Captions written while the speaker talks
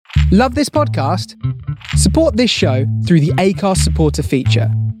Love this podcast? Support this show through the Acast supporter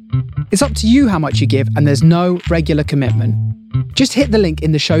feature. It's up to you how much you give, and there's no regular commitment. Just hit the link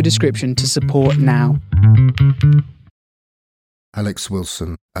in the show description to support now. Alex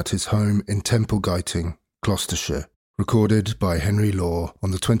Wilson at his home in Temple Guyting, Gloucestershire. Recorded by Henry Law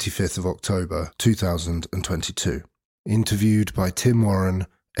on the 25th of October 2022. Interviewed by Tim Warren,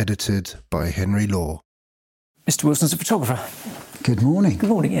 edited by Henry Law. Mr. Wilson's a photographer. Good morning. Good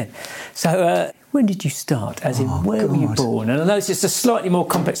morning, yeah. So, when did you start? As in, where were you born? And I know it's just a slightly more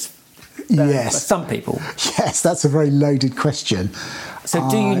complex for some people. Yes, that's a very loaded question. So,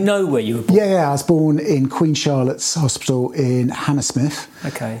 do you know where you were born? Yeah, I was born in Queen Charlotte's Hospital in Hammersmith.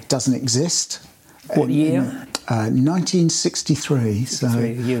 Okay. Doesn't exist. What year? 1963. So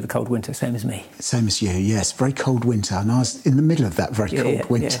the year of the cold winter, same as me. Same as you, yes. Very cold winter. And I was in the middle of that very cold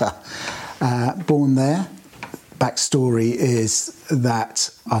winter. Yeah. Born there. Backstory is that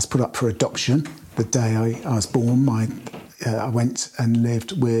I was put up for adoption the day I was born. I went and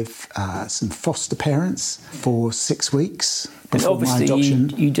lived with some foster parents for 6 weeks before my adoption.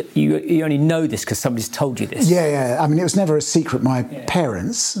 You only know this because somebody's told you this. Yeah. I mean, it was never a secret. My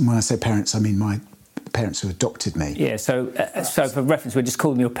parents, and when I say parents, I mean my parents who adopted me. Yeah, so for reference, we're just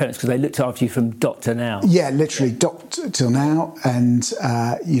calling them your parents because they looked after you from dot to now. Yeah, literally dot till now. And,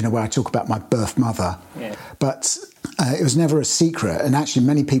 where I talk about my birth mother. Yeah. But it was never a secret. And actually,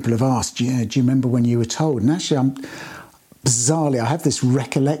 many people have asked, do you remember when you were told? And actually, bizarrely, I have this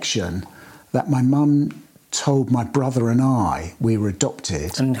recollection that my mum told my brother and I we were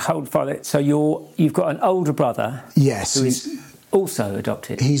adopted. And hold fire. So you've got an older brother. Yes. Who is also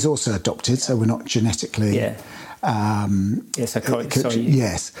adopted. He's also adopted, so we're not genetically. Yeah. Yes, sorry.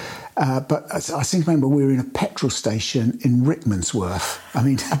 Yes. But I seem to remember we were in a petrol station in Rickmansworth. I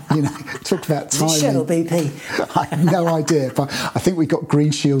mean, talk about time. Shell BP. I have no idea, but I think we got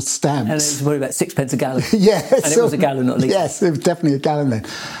Green Shield stamps. And it was worried about 6p a gallon. Yes. And it was a gallon, not a litre. Yes, it was definitely a gallon then.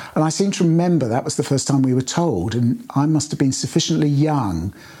 And I seem to remember that was the first time we were told, and I must have been sufficiently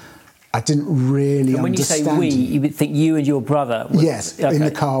young. I didn't really and when understand. When you say we, you would think you and your brother were... Yes, in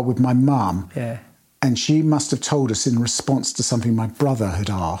the car with my mum. Yeah. And she must have told us in response to something my brother had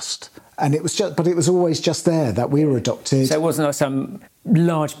asked. And it was always just there that we were adopted. So it wasn't like some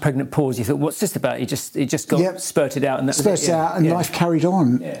large pregnant pause. You thought, what's this about? It just got spurted out, and that spurted out, and life carried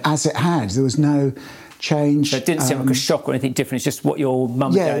on as it had. There was no change. So it didn't seem like a shock or anything different. It's just what your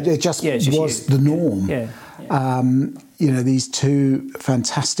mum and dad... It just was the norm. These two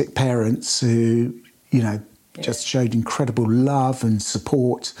fantastic parents who, just showed incredible love and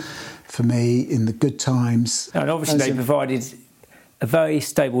support for me in the good times. And obviously they provided a very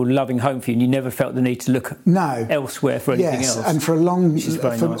stable, loving home for you, and you never felt the need to look elsewhere for anything else. Yes, and for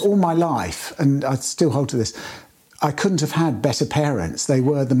all my life, and I still hold to this, I couldn't have had better parents. They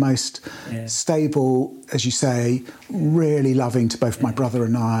were the most stable, as you say, really loving to both my brother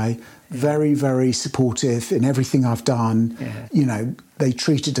and I, very, very supportive in everything I've done. Yeah. They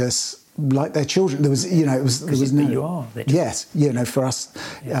treated us like their children. There was, there was no... You are their children. Yes, for us,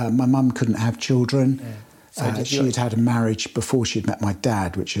 my mum couldn't have children. Yeah. So she had had a marriage before she had met my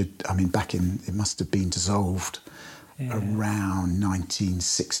dad, which it must have been dissolved around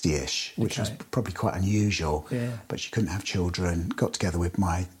 1960-ish, which was probably quite unusual. Yeah. But she couldn't have children, got together with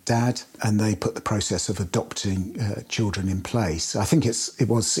my dad, and they put the process of adopting children in place. I think it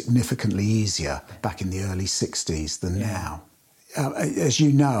was significantly easier back in the early 60s than now. As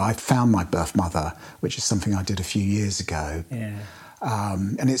you know, I found my birth mother, which is something I did a few years ago. Yeah.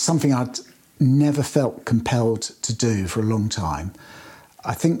 And it's something I'd never felt compelled to do for a long time.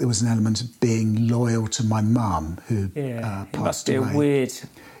 I think there was an element of being loyal to my mum, who passed away. It must be a weird...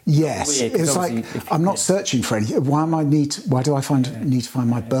 Yes, it's like I'm not searching for anything. Why do I need to find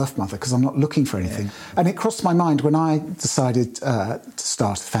my birth mother? Because I'm not looking for anything. Yeah. And it crossed my mind when I decided to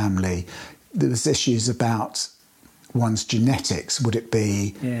start a family. There was issues about one's genetics. Would it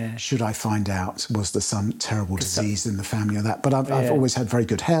be? Should I find out? Was there some terrible disease in the family or that? But I've always had very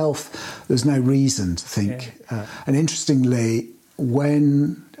good health. There's no reason to think. And interestingly,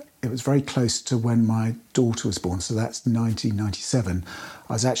 when it was very close to when my daughter was born, so that's 1997,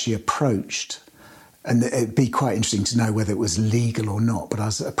 I was actually approached, and it'd be quite interesting to know whether it was legal or not, but I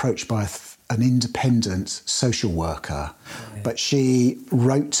was approached by an independent social worker, but she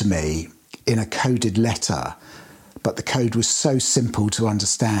wrote to me in a coded letter, but the code was so simple to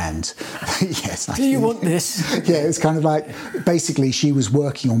understand. Yes. Do you want this? Yeah, it was kind of like, basically she was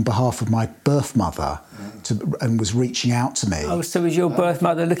working on behalf of my birth mother and was reaching out to me. Oh, so was your birth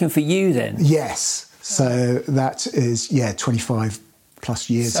mother looking for you then? Yes. So that is, 25 plus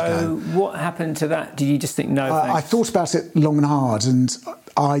years ago. So what happened to that? Did you just think, no, thanks? I thought about it long and hard, and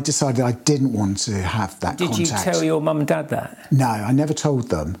I decided I didn't want to have that contact. Did you tell your mum and dad that? No, I never told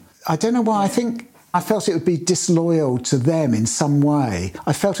them. I don't know why. I think I felt it would be disloyal to them in some way.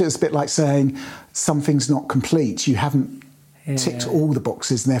 I felt it was a bit like saying something's not complete. You haven't ticked all the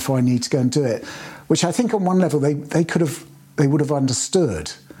boxes, and therefore I need to go and do it. Which I think on one level they would have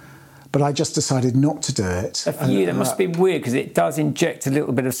understood. But I just decided not to do it. So for you, that must be weird, because it does inject a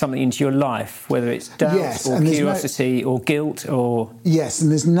little bit of something into your life, whether it's doubt or curiosity or guilt or... Yes,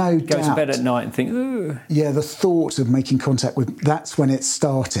 and there's no doubt. Go to bed at night and think, ooh. Yeah, the thought of making contact with... That's when it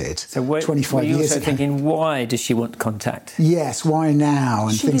started, so 25 years ago. Were you also thinking, why does she want contact? Yes, why now,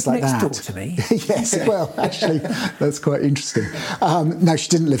 and things like that. She lived next door to me. Yes, well, actually, that's quite interesting. No, she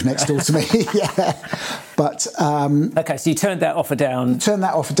didn't live next door to me, yeah. But... OK, so you turned that offer down. Turned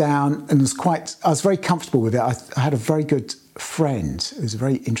that offer down. And I was very comfortable with it. I had a very good friend who was a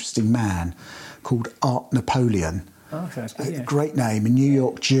very interesting man called Art Napoleon. Oh, that's good, yeah. Great name, a New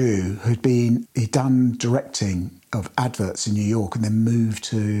York Jew he'd done directing of adverts in New York and then moved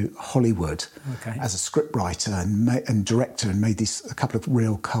to Hollywood as a scriptwriter and director, and made a couple of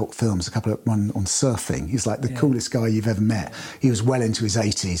real cult films, one on surfing. He's like the coolest guy you've ever met. He was well into his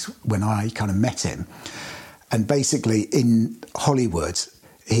 80s when I kind of met him. And basically in Hollywood,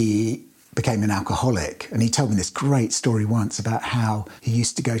 he became an alcoholic, and he told me this great story once about how he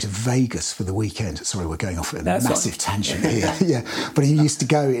used to go to Vegas for the weekend. Sorry, we're going off a massive tangent here. Yeah, but he used to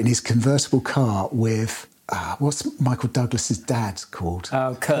go in his convertible car with what's Michael Douglas's dad called?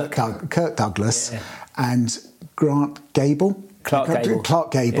 Kirk. Kirk Douglas and Clark Gable.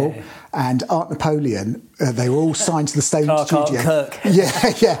 Clark Gable and Art Napoleon. They were all signed to the same studio. Kirk.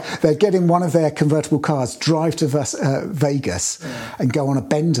 Yeah. They'd get in one of their convertible cars, drive to Vegas, and go on a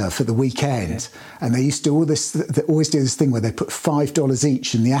bender for the weekend. And they used to do they always do this thing where they put $5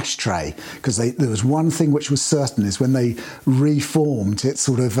 each in the ashtray, because there was one thing which was certain, is when they reformed it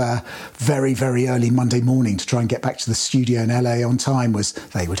sort of very, very early Monday morning to try and get back to the studio in LA on time, was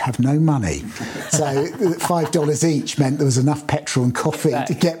they would have no money. So $5 each meant there was enough petrol and coffee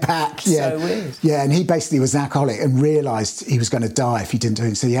to get back. Yeah. So weird. Yeah, and he basically was an alcoholic and realised he was going to die if he didn't do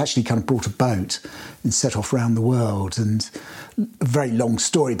it. So he actually kind of bought a boat and set off around the world. And a very long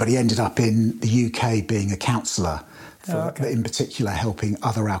story, but he ended up in the UK being a counsellor, in particular helping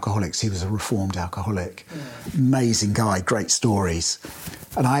other alcoholics. He was a reformed alcoholic. Amazing guy, great stories.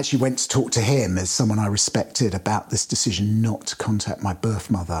 And I actually went to talk to him as someone I respected about this decision not to contact my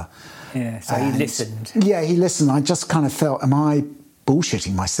birth mother. Yeah, so he listened. Yeah, he listened. I just kind of felt, am I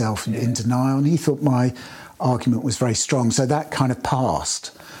bullshitting myself in denial? And he thought my argument was very strong. So that kind of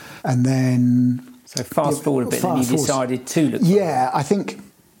passed. And then... So fast forward a bit, and you decided to look... Yeah, I think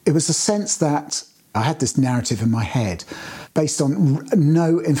it was a sense that I had this narrative in my head based on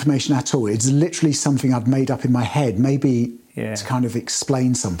no information at all. It's literally something I'd made up in my head, maybe to kind of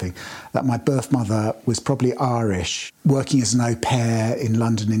explain something, that my birth mother was probably Irish, working as an au pair in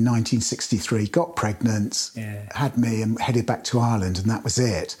London in 1963, got pregnant, had me and headed back to Ireland, and that was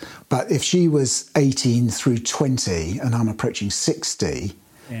it. But if she was 18 through 20 and I'm approaching 60...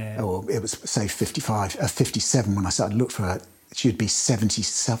 or it was, say, 57 when I started to look for her, she would be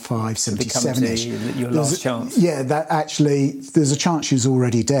 75, 77-ish. Your last chance. Yeah, that actually, there's a chance she was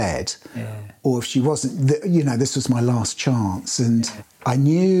already dead. Yeah. Or if she wasn't, this was my last chance. And I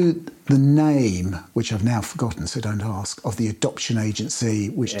knew the name, which I've now forgotten, so don't ask, of the adoption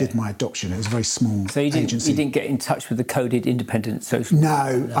agency which did my adoption. It was a very small agency. So you didn't get in touch with the coded independent social...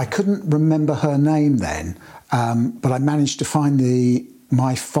 No, I couldn't remember her name then, but I managed to find the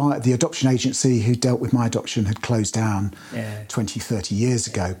adoption agency who dealt with my adoption had closed down 20, 30 years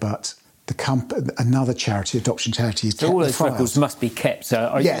ago, but another charity, adoption charity, had kept all the those files. Records must be kept.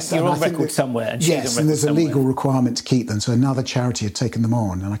 So you're on record somewhere, and she's on record and there's somewhere. A legal requirement to keep them. So another charity had taken them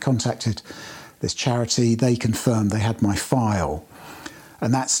on, and I contacted this charity. They confirmed they had my file,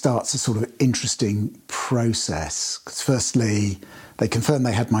 and that starts a sort of interesting process. Because firstly, they confirmed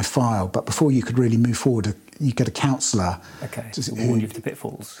they had my file, but before you could really move forward, you get a counsellor to warn you of the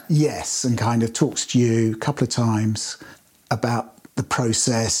pitfalls. Yes, and kind of talks to you a couple of times about the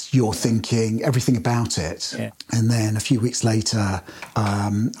process, your thinking, everything about it. Yeah. And then a few weeks later,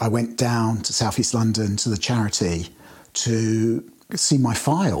 I went down to South East London to the charity to see my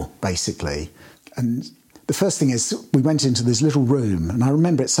file, basically. And the first thing is, we went into this little room, and I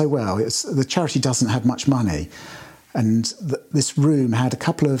remember it so well. The charity doesn't have much money, and this room had a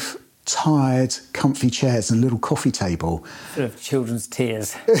couple of tired, comfy chairs and a little coffee table. Sort of children's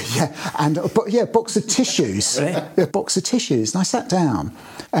tears. A box of tissues. Really? A box of tissues. And I sat down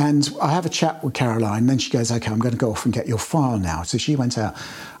and I have a chat with Caroline. And then she goes, OK, I'm going to go off and get your file now. So she went out.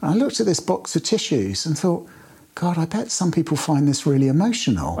 And I looked at this box of tissues and thought, God, I bet some people find this really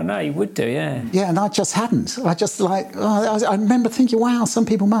emotional. Well, no, you would do, yeah. Yeah, and I just hadn't. I remember thinking, wow, some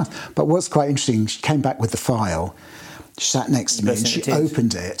people must. But what's quite interesting, she came back with the file. She sat next to me and she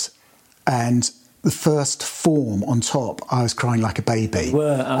opened it. And the first form on top, I was crying like a baby.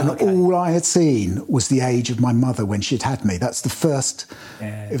 All I had seen was the age of my mother when she'd had me. That's the first.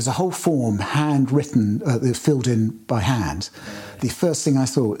 Yeah. It was a whole form, handwritten, filled in by hand. Yeah. The first thing I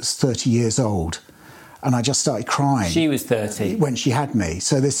thought was 30 years old. And I just started crying. She was 30. When she had me.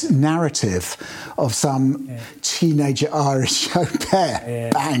 So this narrative of some teenager Irish au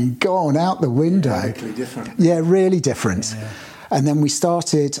pair, bang, gone out the window. Radically different. Yeah, really different. Yeah. And then we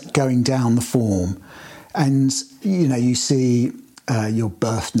started going down the form. And, you see your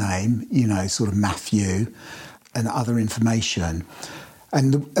birth name, sort of Matthew, and other information.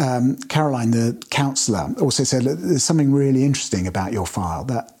 And Caroline, the counsellor, also said, look, there's something really interesting about your file,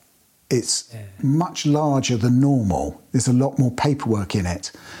 that it's much larger than normal. There's a lot more paperwork in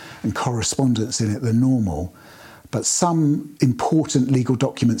it and correspondence in it than normal. But some important legal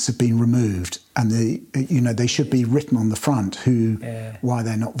documents have been removed, and they should be written on the front why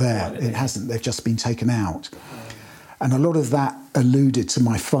they're not there. It hasn't. They've just been taken out. And a lot of that alluded to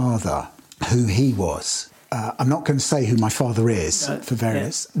my father, who he was. I'm not going to say who my father is for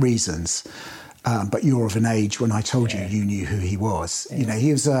various reasons. But you're of an age when I told you knew who he was. Yeah.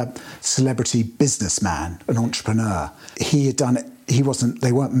 He was a celebrity businessman, an entrepreneur. He had done it.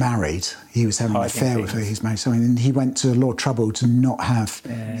 They weren't married. He was having an affair with her. He was married to someone, and he went to a lot of trouble to not have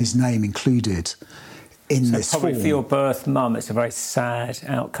his name included in this form. Probably for your birth mum, it's a very sad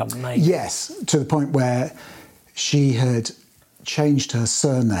outcome, maybe. Yes, to the point where she had changed her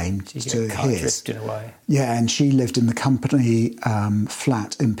surname to his. Drifted away. Yeah, and she lived in the company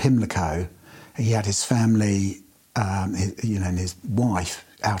flat in Pimlico. He had his family, and his wife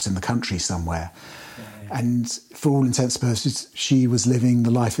out in the country somewhere. Yeah. And for all intents and purposes, she was living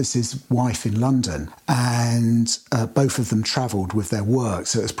the life as his wife in London. And both of them travelled with their work,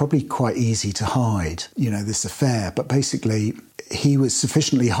 so it was probably quite easy to hide, this affair. But basically, he was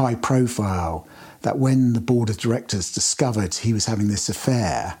sufficiently high profile that when the board of directors discovered he was having this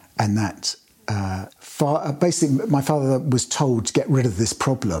affair, and that basically my father was told to get rid of this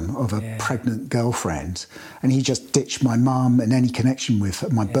problem of a pregnant girlfriend, and he just ditched my mum and any connection with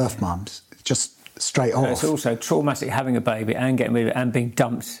my birth mum, just straight off. It's also traumatic having a baby and getting rid of it and being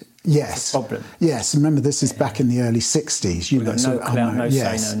dumped. Yes. It's a problem. Yes, remember this is back in the early 60s. No say,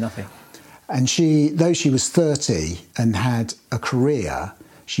 no nothing. And though she was 30 and had a career,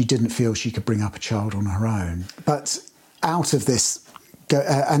 she didn't feel she could bring up a child on her own. But out of this,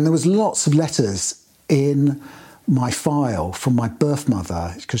 and there was lots of letters in my file from my birth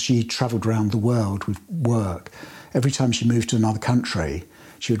mother, because she travelled around the world with work. Every time she moved to another country,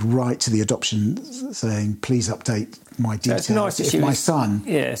 she would write to the adoption saying, please update my details. So it's nice if my son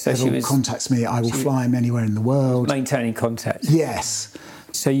contacts me, I will fly him anywhere in the world. Maintaining contact. Yes.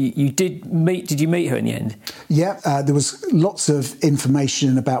 So did you meet her in the end? Yeah, there was lots of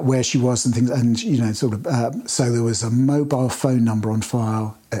information about where she was and things, and so there was a mobile phone number on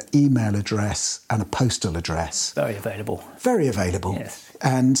file, an email address, and a postal address. Very available. Very available. Yes.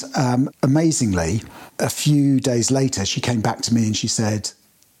 And amazingly, a few days later, she came back to me and she said,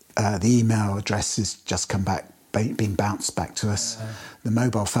 the email address has just come back, been bounced back to us. The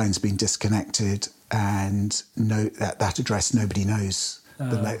mobile phone's been disconnected, and that address nobody knows.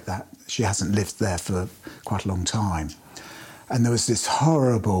 That she hasn't lived there for quite a long time. And there was this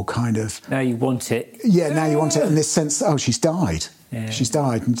horrible kind of... Now you want it. Yeah, now you want it in this sense, she's died. Yeah. She's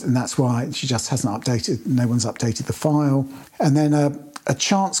died, and that's why she just hasn't updated, no one's updated the file. And then a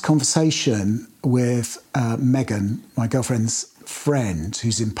chance conversation with Megan, my girlfriend's friend,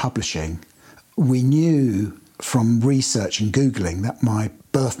 who's in publishing. We knew from research and Googling that my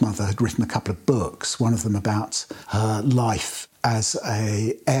birth mother had written a couple of books, one of them about her life as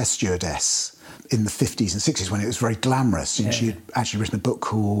an air stewardess in the 50s and 60s when it was very glamorous. And she had actually written a book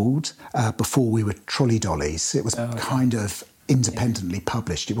called Before We Were Trolley Dollies. It was kind of independently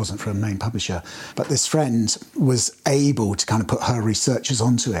published. It wasn't from a main publisher. But this friend was able to kind of put her researchers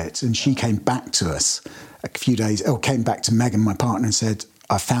onto it. And she came back to us came back to Megan, my partner, and said,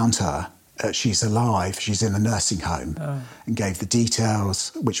 I found her. She's alive, she's in a nursing home, and gave the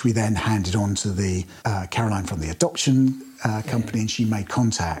details, which we then handed on to the Caroline from the adoption company, and she made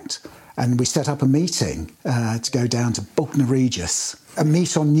contact. And we set up a meeting to go down to Bognor Regis a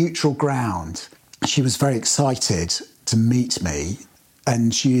meet on neutral ground. She was very excited to meet me,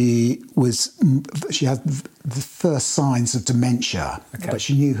 and she had the first signs of dementia, but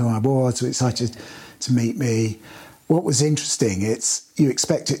she knew who I was, was excited to meet me. What was interesting, you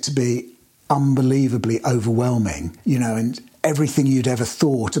expect it to be unbelievably overwhelming, and everything you'd ever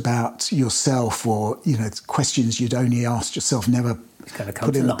thought about yourself, or questions you'd only asked yourself, never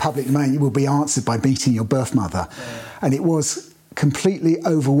put in the public domain, will be answered by meeting your birth mother. And it was completely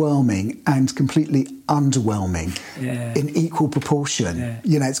overwhelming and completely underwhelming in equal proportion.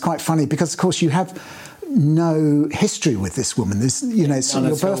 It's quite funny because, of course, you have no history with this woman. It's your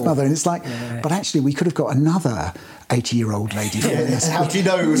birth mother, and it's like, but actually we could have got another 80-year-old lady for this. How do you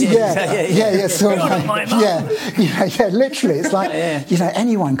know it was literally, it's like,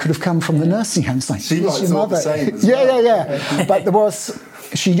 anyone could have come from the nursing home. It's like, she might your mother. The same as well. But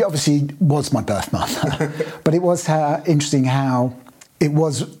she obviously was my birth mother, but it was interesting how it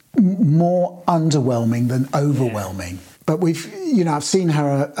was more underwhelming than overwhelming. But I've seen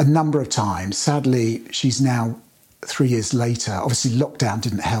her a number of times. Sadly, she's now 3 years later. Obviously, lockdown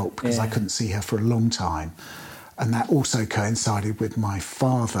didn't help because I couldn't see her for a long time. And that also coincided with my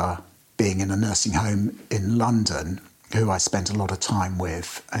father being in a nursing home in London, who I spent a lot of time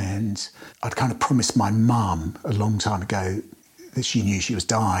with. And I'd kind of promised my mum a long time ago that she knew she was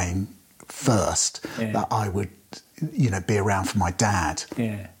dying first, that I would, be around for my dad.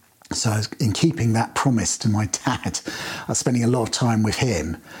 Yeah. So in keeping that promise to my dad, I was spending a lot of time with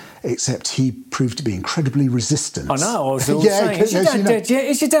him, except he proved to be incredibly resistant. I know, I was all saying, is your dad dead yet?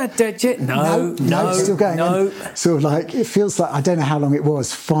 Is your dad dead yet? No, it's still going. No. Sort of like, it feels like, I don't know how long it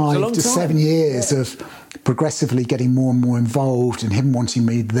was, 5 to 7 years of progressively getting more and more involved and him wanting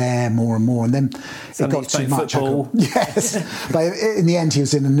me there more and more. And then it got too much. Yes. But in the end, he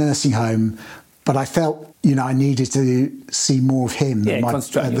was in a nursing home. But I felt, I needed to see more of him than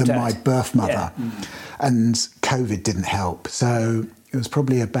my birth mother. Yeah. And COVID didn't help. So it was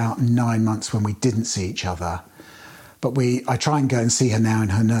probably about 9 months when we didn't see each other. But I try and go and see her now in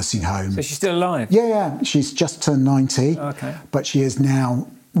her nursing home. So she's still alive? Yeah. She's just turned 90. Okay. But she is now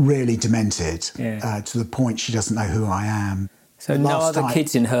really demented to the point she doesn't know who I am. So no other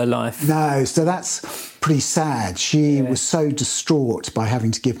kids in her life? No, so that's pretty sad. She was so distraught by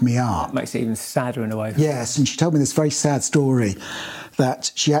having to give me up. That makes it even sadder in a way. Yes, and she told me this very sad story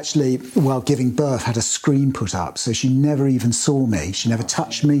that she actually, while giving birth, had a screen put up, so she never even saw me. She never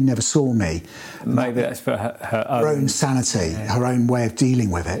touched me, never saw me. Maybe that's for her own sanity, her own way of dealing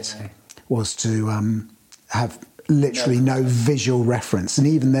with it, was to have literally no visual reference. And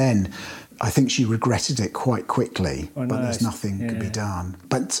even then, I think she regretted it quite quickly, but there's nothing could be done.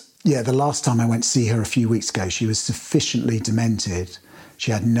 But the last time I went to see her a few weeks ago, she was sufficiently demented. She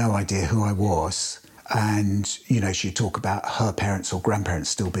had no idea who I was. And, she'd talk about her parents or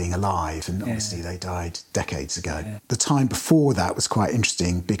grandparents still being alive. And obviously they died decades ago. Yeah. The time before that was quite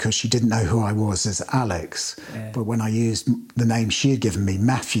interesting because she didn't know who I was as Alex. Yeah. But when I used the name she had given me,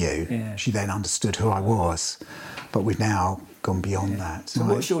 Matthew, she then understood who I was. But we've now gone beyond that. So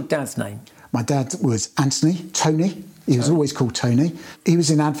what's your dad's name? My dad was Tony. He was always called Tony. He was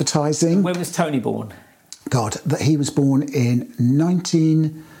in advertising. When was Tony born? God, he was born in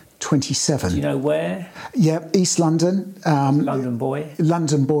 1927. Do you know where? Yeah, East London. London boy?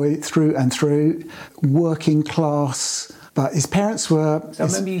 London boy through and through. Working class. But his parents were... So I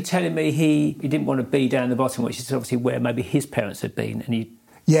remember you telling me he didn't want to be down the bottom, which is obviously where maybe his parents had been, and he...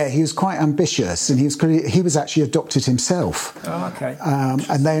 Yeah, he was quite ambitious, and he was actually adopted himself. Oh, okay.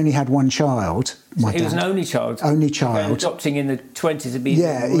 And they only had one child. He was an only child. Only child. Adopting in the 20s would be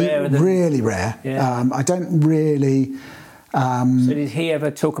rarer than... really rare. Yeah. I don't really. So did he ever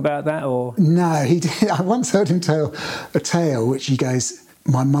talk about that, or? No, he did. I once heard him tell a tale which he goes,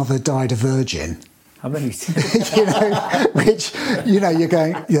 "My mother died a virgin." I mean, which, you're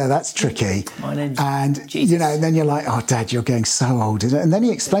going, that's tricky. My name's and, Jesus. And then you're like, oh, Dad, you're getting so old. And then he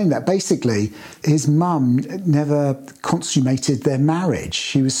explained that basically his mum never consummated their marriage.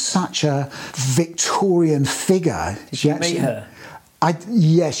 She was such a Victorian figure. Did you meet her? I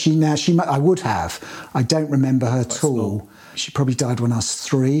would have. I don't remember her at all. She probably died when I was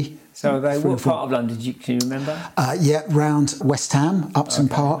 3. So what part of London can you remember? Round West Ham, Upton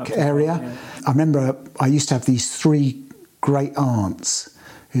Park area. Yeah. I remember I used to have these 3 great aunts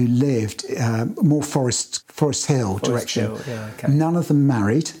who lived more Forest Hill direction. None of them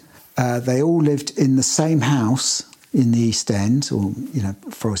married. They all lived in the same house in the East End, or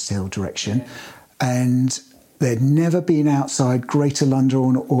Forest Hill direction, and they'd never been outside Greater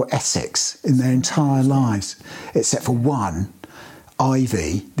London or Essex in their entire lives, except for one,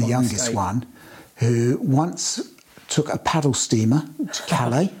 Ivy, the youngest one, who once took a paddle steamer to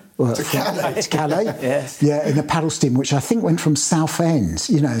Calais. To Calais. Yes. Yeah, in a paddle steamer, which I think went from Southend.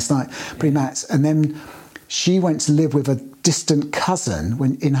 It's like pretty much. And then she went to live with a distant cousin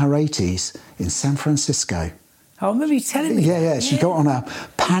in her 80s in San Francisco. I remember you telling me. Yeah. She got on a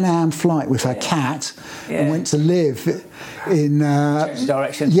Pan Am flight with her cat and went to live in...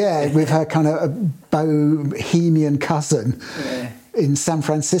 direction. Yeah, with her kind of bohemian cousin. Yeah. In San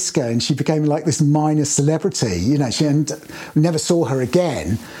Francisco, and she became like this minor celebrity. She never saw her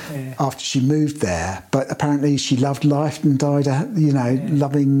again after she moved there. But apparently, she loved life and died.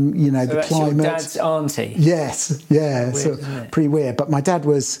 Loving the climate. Your dad's auntie. Yes, yeah, weird, pretty weird. But my dad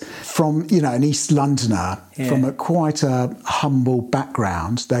was from an East Londoner from quite a humble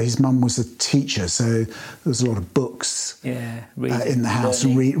background. Though his mum was a teacher, so there was a lot of books reading, in the house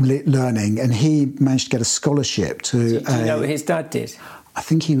and learning. And he managed to get a scholarship to. Do you know what his dad did? I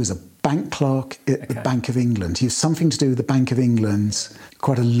think he was a bank clerk at the Bank of England. He was something to do with the Bank of England.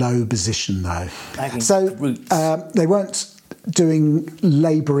 Quite a low position, though. So they weren't doing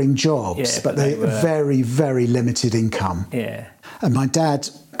labouring jobs, but they were very, very limited income. Yeah. And my dad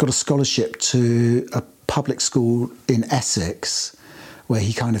got a scholarship to a public school in Essex, where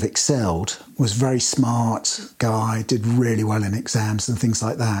he kind of excelled, was a very smart guy, did really well in exams and things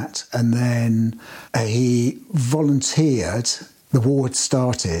like that. And then he volunteered. The war had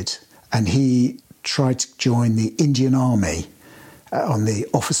started, and he tried to join the Indian Army on the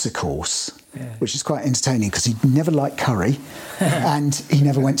officer course, which is quite entertaining because he never liked curry and he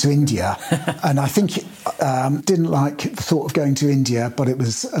never went to India. And I think didn't like the thought of going to India, but it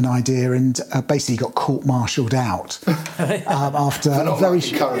was an idea, and basically got court-martialed out after a very...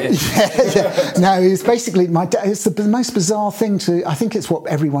 curry. No, it was basically... It's the most bizarre thing to... I think it's what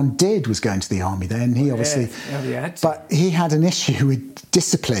everyone did was going to the army then. He obviously... But he had an issue with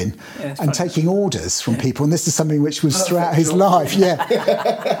discipline and taking orders from people, and this is something which was throughout his life.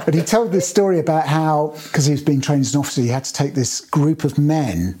 But he told this story about how, because he was being trained as an officer, he had to take this group of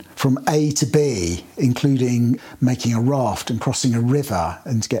men from A to B, including making a raft and crossing a river,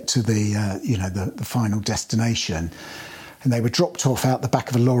 and to get to the final destination. And they were dropped off out the back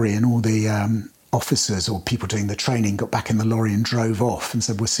of a lorry, and all the officers or people doing the training got back in the lorry and drove off and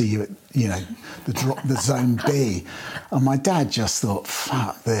said, "We'll see you at the zone B." And my dad just thought,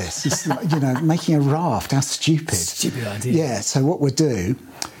 "Fuck this! It's making a raft. How stupid! Stupid idea." Yeah. So what we'll do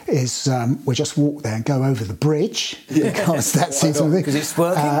is we'll just walk there and go over the bridge because that seems because it's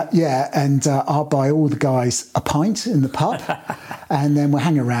working. And I'll buy all the guys a pint in the pub, and then we'll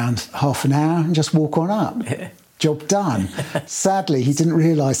hang around half an hour and just walk on up. Yeah. Job done. Sadly, he didn't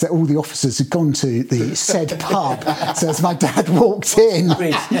realise that all the officers had gone to the said pub. So as my dad walked in,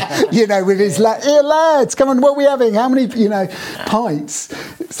 with his here lads, come on, what are we having? How many, pints?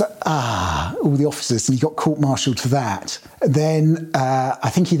 It's like, all the officers, and he got court-martialed for that. Then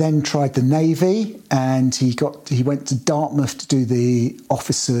I think he then tried the Navy, and he went to Dartmouth to do the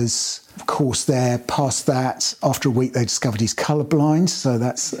officers' course there. Past that, after a week, they discovered he's colourblind, so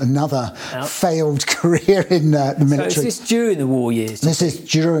that's another failed career in the military. So is this during the war years? This is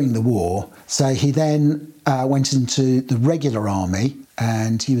during the war. So he then went into the regular army,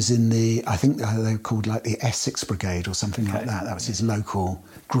 and he was in I think they were called like the Essex Brigade or something like that. That was his local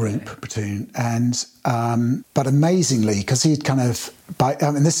group platoon. And but amazingly, because he'd kind of,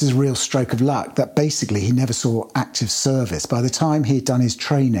 this is a real stroke of luck, that basically he never saw active service. By the time he had done his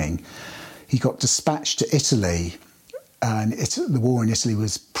training, he got dispatched to Italy, and the war in Italy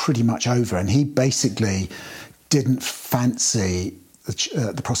was pretty much over, and he basically didn't fancy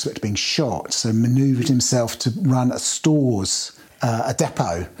the prospect of being shot, so manoeuvred himself to run a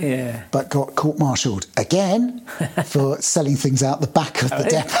depot, but got court-martialed again for selling things out the back of the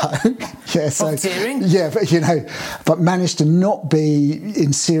depot. But managed to not be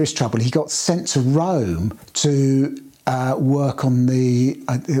in serious trouble. He got sent to Rome to work on the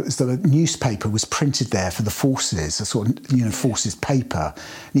newspaper was printed there for the forces, a sort of forces paper,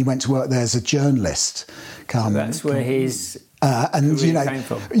 and he went to work there as a journalist. So that's where his came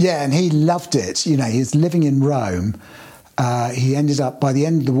from. Yeah, and he loved it. He was living in Rome. He ended up, by the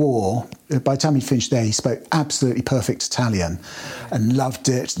end of the war, by the time he finished there, he spoke absolutely perfect Italian and loved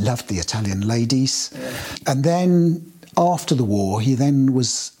it, loved the Italian ladies. Yeah. And then after the war, he then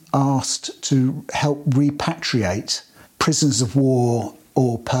was asked to help repatriate prisoners of war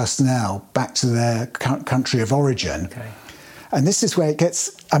or personnel back to their country of origin. Okay. And this is where it gets,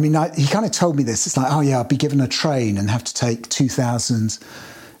 he kind of told me this. It's like, I'll be given a train and have to take 2,000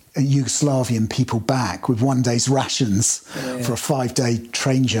 Yugoslavian people back with one day's rations for a 5-day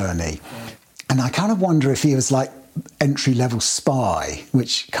train journey. Yeah. And I kind of wonder if he was like entry-level spy,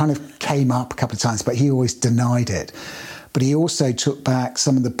 which kind of came up a couple of times, but he always denied it. But he also took back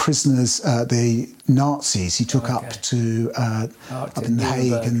some of the prisoners, the Nazis. He took up in The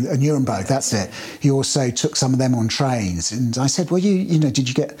Hague and Nuremberg. That's it. He also took some of them on trains. And I said, well, you know, did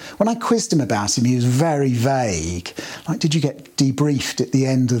you get? When I quizzed him about him, he was very vague. Like, did you get debriefed at the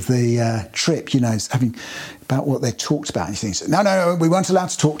end of the trip? You know, about what they talked about. And he thinks, no, we weren't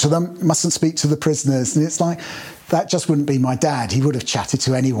allowed to talk to them. Mustn't speak to the prisoners. And it's like, that just wouldn't be my dad. He would have chatted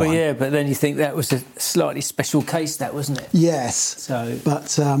to anyone. Well, yeah, but then you think that was a slightly special case, that, wasn't it? Yes. So,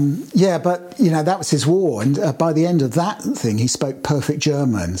 but you know, that was his war, and by the end of that thing, he spoke perfect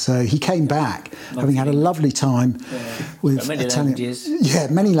German. So he came back, having had a lovely time with many Italian languages. Yeah,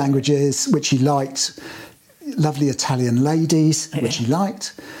 many languages, which he liked. Lovely Italian ladies, which he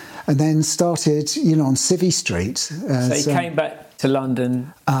liked, and then started, you know, on Civvy Street. So he came back to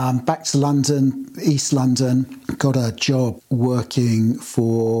London? Back to London, East London, got a job working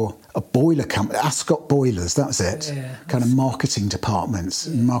for a boiler company, Ascot Boilers, that was it. Yeah. Kind of marketing departments.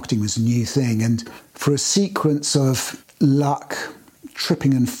 Yeah. Marketing was a new thing. And for a sequence of luck,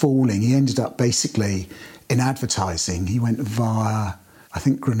 tripping and falling, he ended up basically in advertising. He went via, I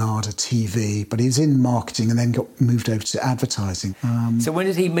think, Granada TV, but he was in marketing and then got moved over to advertising. So when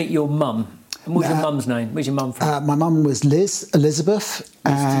did he meet your mum? And what's your mum's name? Where's your mum from? My mum was Elizabeth.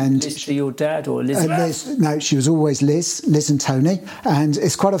 And Liz to your dad, or Elizabeth? No, she was always Liz and Tony. And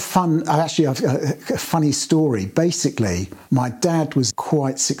it's quite a funny story. Basically, my dad was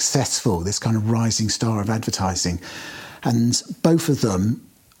quite successful, this kind of rising star of advertising. And both of them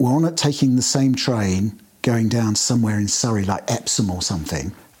were on it, taking the same train, going down somewhere in Surrey, like Epsom or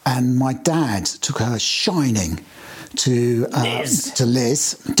something. And my dad took her shining to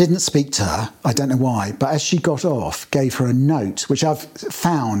Liz. Didn't speak to her, I don't know why, but as she got off, gave her a note, which I've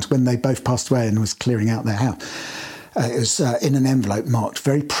found when they both passed away and was clearing out their house. It was in an envelope marked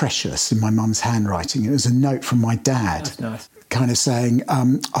very precious in my mum's handwriting. It was a note from my dad. That's nice. Kind of saying,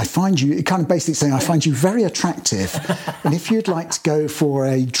 I find you, kind of basically saying, I find you very attractive, and if you'd like to go for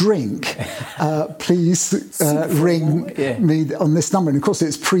a drink, please ring me on this number. And of course,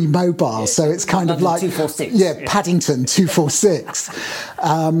 it's pre-mobile, so it's kind of like 246. Paddington 246,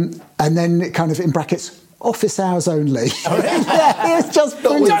 and then it kind of in brackets. Office hours only. It's just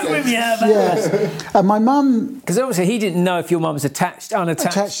brilliant. Don't rip me out about that. And my mum... Because obviously he didn't know if your mum was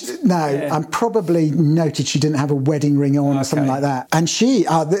unattached. No, and probably noted she didn't have a wedding ring on or something like that. And she,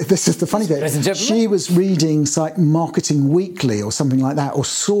 this is the funny bit, she was reading like Marketing Weekly or something like that, or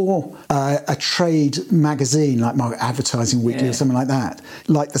saw a trade magazine like Advertising Weekly or something like that,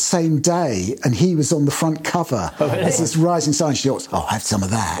 like the same day, and he was on the front cover as this rising star. She thought, I'll have some of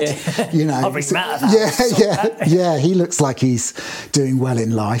that. You know, I'll bring that out. Yeah, he looks like he's doing well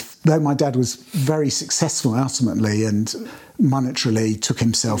in life. Though my dad was very successful ultimately and monetarily took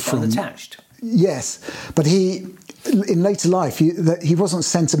himself from... Unattached. Yes, but he... In later life, he wasn't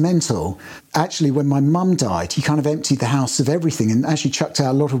sentimental. Actually, when my mum died, he kind of emptied the house of everything and actually chucked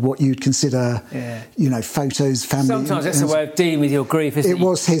out a lot of what you'd consider, you know, photos, family... Sometimes that's a way of dealing with your grief, isn't it? It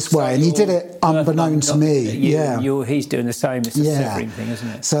was his way, and he did it unbeknown to me. He's doing the same. It's a severing thing, isn't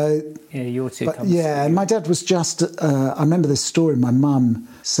it? So... Yeah, your two come and my dad was just... I remember this story, my mum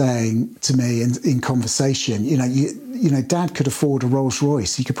saying to me in conversation, you know, Dad could afford a Rolls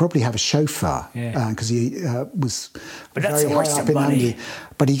Royce. He could probably have a chauffeur because he was very high up in Andy.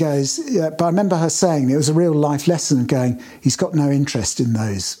 But he goes, but I remember her saying it was a real life lesson of going, he's got no interest in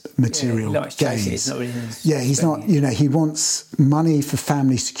those material gains. He's not, you know, he wants money for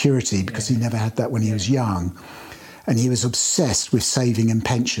family security because he never had that when he was young. And he was obsessed with saving and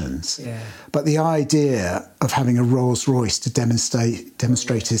pensions. Yeah. But the idea of having a Rolls Royce to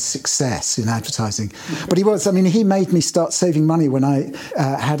demonstrate his success in advertising. But he made me start saving money when I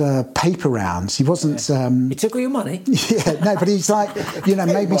had a paper round. He wasn't... he took all your money? But he's like, you know,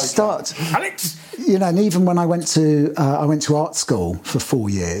 made me start... Alex! You know, and even when I went to art school for 4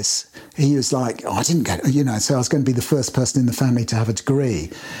 years, he was like, I didn't get... You know, so I was going to be the first person in the family to have a degree.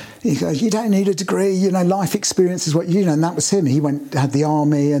 He goes, you don't need a degree, you know, life experience is what you know. And that was him. He had the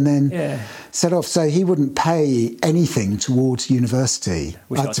army and then set off. So he wouldn't pay anything towards university.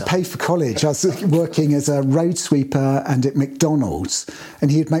 To pay for college. I was working as a road sweeper and at McDonald's. And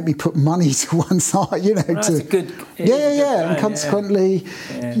he would make me put money to one side, you know. That's a good... And consequently,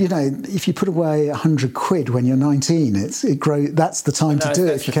 you know, if you put away 100 quid when you're 19, it grows. That's the time to do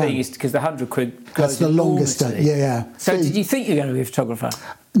it if you can. Because the 100 quid that's the longest. So did you think you were going to be a photographer?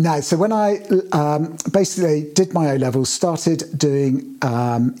 No, so when I basically did my O-levels, started doing,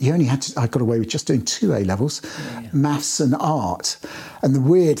 I got away with just doing 2 A-levels, maths and art. And the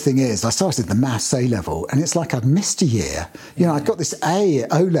weird thing is, I started the maths A-level, and it's like I'd missed a year. You know, I'd got this A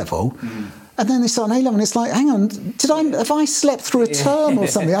at O-level, and then they start an A-level, and it's like, hang on, have I slept through a term or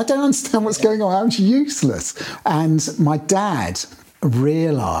something? I don't understand what's going on. I'm useless. And my dad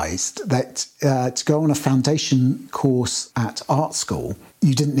realised that to go on a foundation course at art school,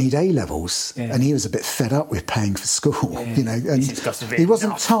 you didn't need A-levels, and he was a bit fed up with paying for school, you know, and he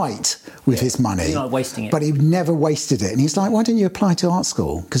wasn't tight with his money. He's not wasting it. But he never wasted it. And he's like, why don't you apply to art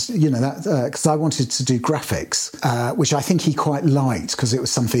school? Because, you know, because I wanted to do graphics, which I think he quite liked because it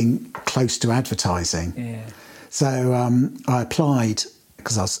was something close to advertising. Yeah. So I applied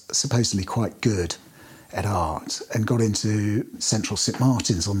because I was supposedly quite good at art and got into Central St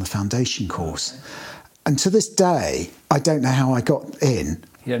Martin's on the foundation course. And to this day, I don't know how I got in.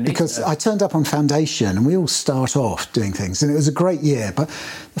 Because I turned up on foundation and we all start off doing things, and it was a great year. But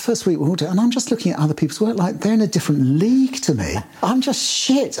the first week we all did, and I'm just looking at other people's work like they're in a different league to me. I'm just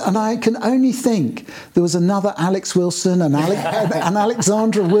shit, and I can only think there was another Alex Wilson and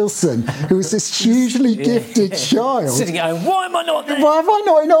Alexandra Wilson, who was this hugely gifted child. Sitting at home, why am I not there? Why am I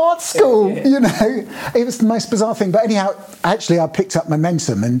not in art school? You know, it was the most bizarre thing. But anyhow, actually I picked up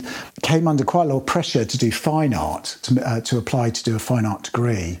momentum and came under quite a lot of pressure to do fine art, to apply to do a fine art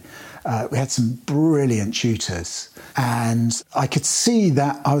degree. We had some brilliant tutors, and I could see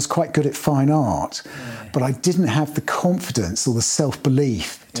that I was quite good at fine art, but I didn't have the confidence or the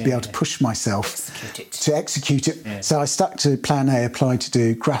self-belief to be able to push myself to execute it. Yeah. So I stuck to plan A, applied to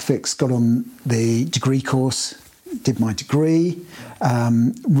do graphics, got on the degree course, did my degree.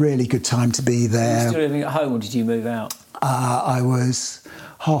 Really good time to be there. Were you still living at home, or did you move out? I was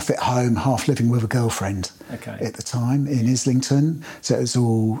half at home, half living with a girlfriend at the time in Islington. So it was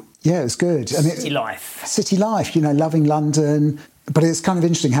all, it was good. City life. City life, you know, loving London. But it's kind of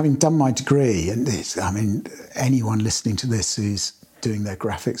interesting, having done my degree, and anyone listening to this who's doing their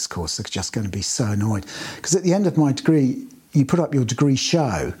graphics course, they're just going to be so annoyed. Because at the end of my degree, you put up your degree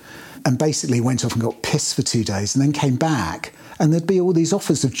show and basically went off and got pissed for 2 days and then came back, and there'd be all these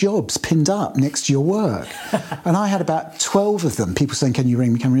offers of jobs pinned up next to your work. And I had about 12 of them, people saying, can you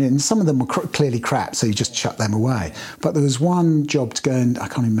ring me? And some of them were clearly crap, so you just shut them away. But there was one job to go, and I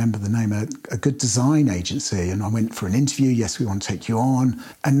can't remember the name, a good design agency, and I went for an interview. Yes, we want to take you on.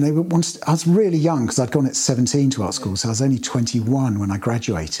 And they wanted, I was really young because I'd gone at 17 to art school, so I was only 21 when I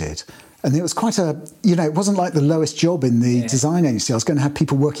graduated. And it was quite it wasn't like the lowest job in the design agency. I was going to have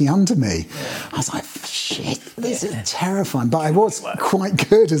people working under me. Yeah. I was like, shit, this is terrifying. But I was quite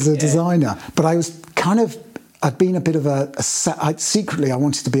good as a designer. But I was I'd been a bit of secretly I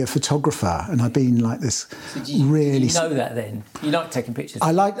wanted to be a photographer, and I'd been like this Did you know that then? You like taking pictures?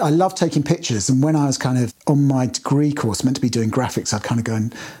 I love taking pictures, and when I was kind of on my degree course, meant to be doing graphics, I'd kind of go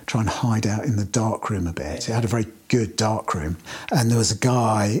and try and hide out in the dark room a bit. It had a very good dark room, and there was a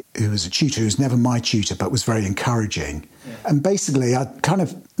guy who was a tutor who was never my tutor but was very encouraging. Yeah. And basically I kind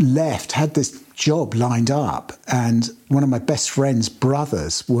of had this job lined up, and one of my best friend's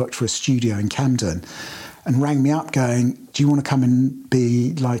brothers worked for a studio in Camden and rang me up going, do you want to come and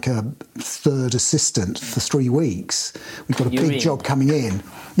be like a third assistant for 3 weeks? We've got a big job coming in.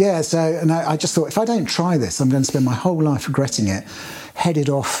 Yeah, so, and I just thought, if I don't try this, I'm going to spend my whole life regretting it. Headed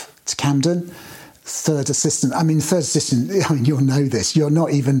off to Camden. Third assistant, you'll know this, you're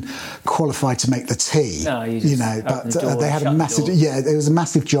not even qualified to make the tea. No, but they had a massive, it was a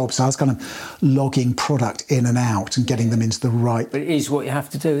massive job, so I was kind of logging product in and out and getting them into the right... But it is what you have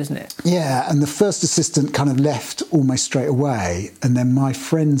to do, isn't it? Yeah, and the first assistant kind of left almost straight away, and then my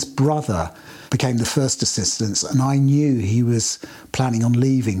friend's brother became the first assistant, and I knew he was planning on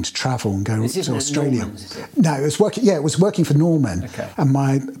leaving to travel and go to Australia. Norman's, is it? No, it was working. Yeah, it was working for Norman. Okay. And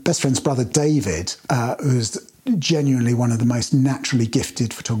my best friend's brother David, who was genuinely one of the most naturally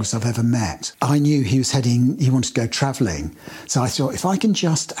gifted photographers I've ever met. I knew he wanted to go travelling, so I thought, if I can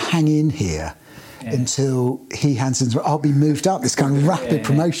just hang in here until he hands in, I'll be moved up, this kind of rapid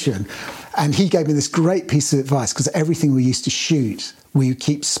promotion. And he gave me this great piece of advice, because everything we used to shoot, we would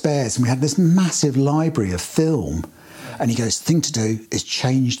keep spares, and we had this massive library of film. And he goes, the thing to do is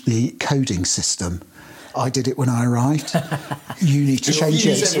change the coding system. I did it when I arrived. You need to change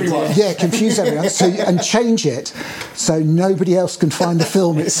it. Everyone. Yeah, confuse everyone. And change it so nobody else can find the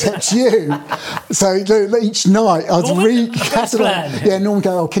film except you. So each night I was recataloguing. Yeah, Norman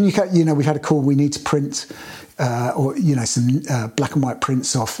go, can you, we've had a call, we need to print... some black and white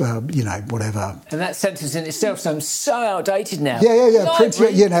prints off, whatever. And that sentence in itself sounds so outdated now. Yeah. Print,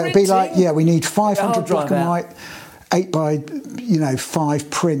 it'd be like, we need 500 black and white 8x5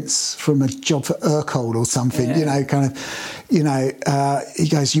 prints from a job for Urkel or something, he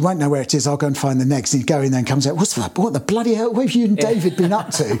goes, you won't know where it is, I'll go and find the next. And you go in there and comes out, what the bloody hell, what have you and David been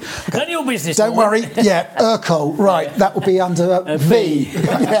up to? None of your business. Don't worry, Urkel, right, that will be under V.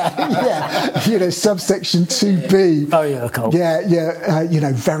 Subsection 2B. Oh, yeah, Urkel.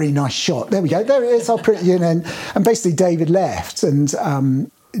 Very nice shot. There we go, there it is, I'll print you in. And basically David left, and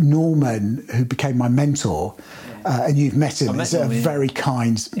Norman, who became my mentor, and you've met him, he's a very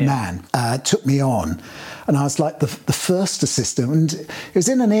kind man, took me on. And I was like the first assistant. And it was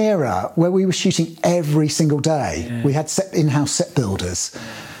in an era where we were shooting every single day. Yeah. We had in-house set builders.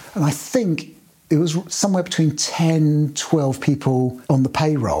 And I think it was somewhere between 10, 12 people on the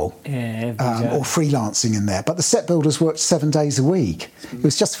payroll or freelancing in there. But the set builders worked 7 days a week. It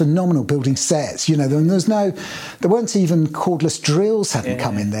was just phenomenal building sets. There weren't even cordless drills hadn't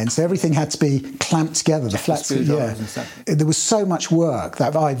come in then, so everything had to be clamped together. The flats, there was so much work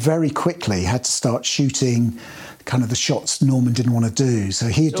that I very quickly had to start shooting kind of the shots Norman didn't want to do. So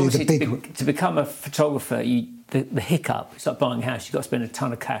he'd do the big... To become a photographer, the hiccup, it's like buying a house, you've got to spend a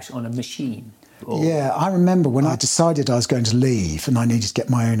ton of cash on a machine. Yeah, I remember when I decided I was going to leave and I needed to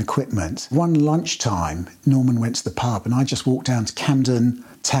get my own equipment. One lunchtime, Norman went to the pub and I just walked down to Camden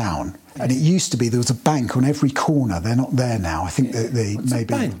Town. And it used to be there was a bank on every corner. They're not there now. I think that they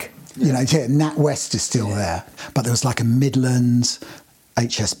maybe... bank? NatWest is still there. But there was like a Midlands,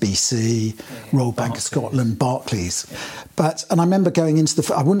 HSBC, Royal Bank of Scotland, Barclays. And I remember going into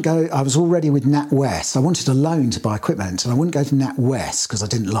I was already with NatWest. I wanted a loan to buy equipment, and I wouldn't go to NatWest because I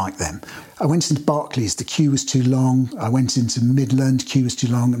didn't like them. I went into Barclays, the queue was too long. I went into Midland, queue was too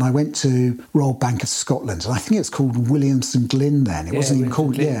long. And I went to Royal Bank of Scotland, and I think it was called Williamson Glyn then. It wasn't even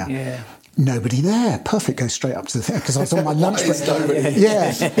called, Nobody there. Perfect. Go straight up to the thing because I was on my lunch break.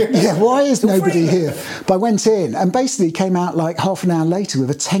 Why is nobody here? But I went in and basically came out like half an hour later with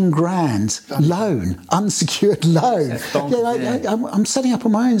a 10 grand loan, unsecured loan. I'm setting up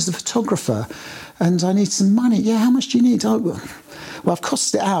on my own as a photographer, and I need some money. Yeah, how much do you need? Well, I've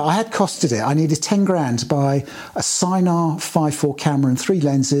costed it out. I had costed it. I needed 10 grand to buy a Sinar 5.4 camera and 3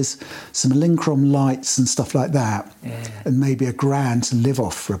 lenses, some Elinchrom lights and stuff like that, and maybe £1,000 to live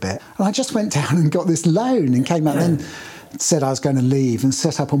off for a bit. And I just went down and got this loan and came out and then said I was going to leave and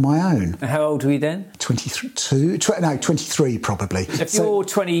set up on my own. And how old were you then? 23 probably. If you're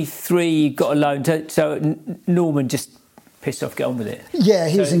 23, you got a loan, so Norman just... pissed off, get on with it. Yeah,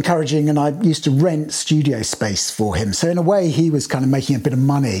 he was encouraging, and I used to rent studio space for him. So in a way, he was kind of making a bit of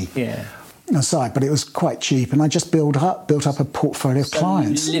money aside, but it was quite cheap. And I just built up a portfolio of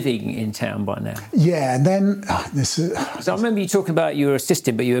clients. You were living in town by now? Yeah, and then... So I remember you talking about you were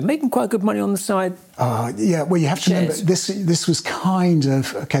assistant, but you were making quite good money on the side. Well, you have to remember, this was kind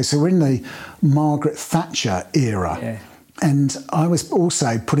of... OK, so we're in the Margaret Thatcher era. Yeah. And I was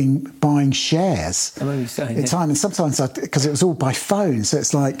also buying shares at the time. And sometimes, because it was all by phone, so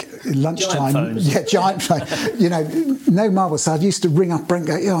it's like lunchtime. Giant phone. No marble. So I used to ring up Brent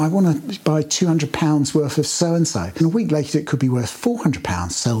and go, I want to buy £200 worth of so-and-so. And a week later, it could be worth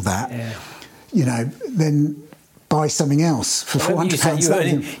 £400, sell that. Yeah. Then buy something else for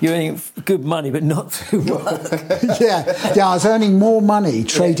 £400. You're earning good money, but not through work. I was earning more money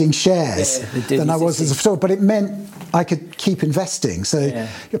trading shares than I was as a photographer. But it meant I could keep investing. So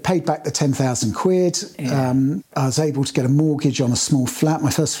you paid back the 10,000 quid. I was able to get a mortgage on a small flat.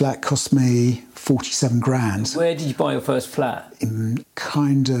 My first flat cost me 47 grand. Where did you buy your first flat? In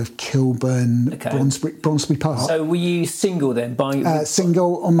kind of Kilburn, Bronsbury Park. So were you single then?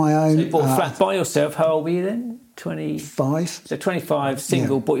 Single on my own. So you bought a flat by yourself. How old were you then? 25. So 25,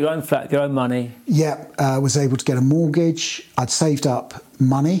 single, bought your own flat, your own money. Was able to get a mortgage. I'd saved up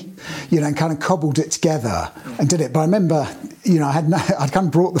money, and kind of cobbled it together and did it. But I remember, I'd kind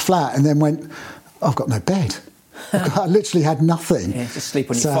of brought the flat and then went, I've got no bed. I literally had nothing. Just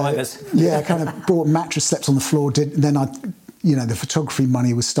sleep on your fivers. I kind of bought a mattress, slept on the floor, then the photography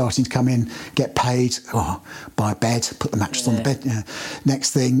money was starting to come in, get paid, buy a bed, put the mattress on the bed. Next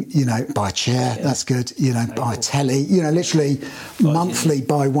thing, buy a chair, that's good, buy a telly, literally monthly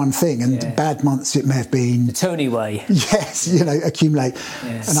buy one thing. And bad months, it may have been... The Tony way. Yes, accumulate. Yeah.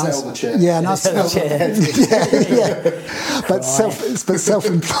 And sell the chair. Yeah, and I sell the chair. But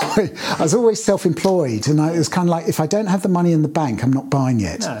self-employed. I was always self-employed, and it was kind of like, if I don't have the money in the bank, I'm not buying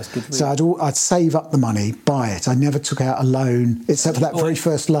it. No, that's good. So I'd save up the money, buy it. I never took out a loan, except for that very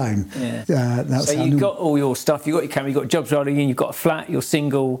first loan. So you got all your stuff, you got your camera, you got jobs rolling in, you've got a flat, you're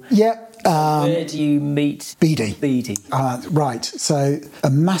single. Where do you meet Beattie? Right. So a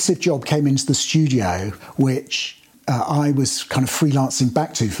massive job came into the studio, which I was kind of freelancing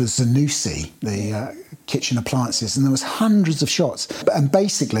back to for Zanussi, the kitchen appliances, and there was hundreds of shots. And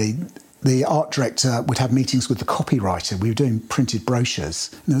basically, the art director would have meetings with the copywriter. We were doing printed brochures,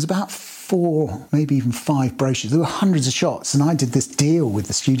 and there was about 4, maybe even 5 brochures. There were hundreds of shots, and I did this deal with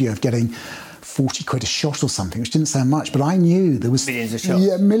the studio of getting 40 quid a shot or something, which didn't sound much, but I knew there was... Millions of shots.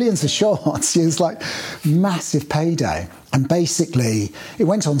 Yeah, millions of shots. It was like massive payday. And basically, it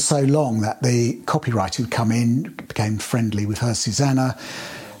went on so long that the copywriter would come in, became friendly with her, Susanna,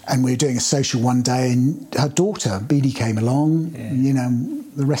 and we were doing a social one day, and her daughter, Beanie, came along. Yeah. You know,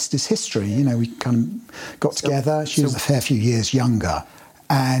 the rest is history. You know, we kind of got together. She was a fair few years younger.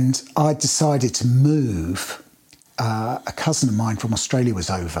 And I decided to move. A cousin of mine from Australia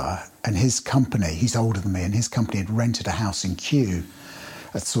was over, and his company, he's older than me, and his company had rented a house in Kew,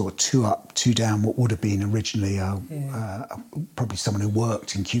 a sort of 2 up, 2 down, what would have been originally probably someone who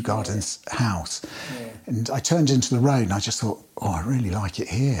worked in Kew Gardens house. Yeah. And I turned into the road and I just thought, oh, I really like it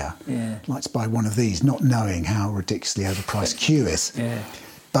here. Yeah. I'd like to buy one of these, not knowing how ridiculously overpriced Kew is. Yeah.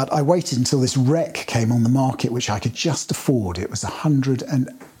 But I waited until this wreck came on the market, which I could just afford. It was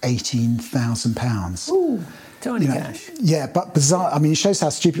 £118,000. Ooh. Tiny cash. Yeah, but bizarre. I mean, it shows how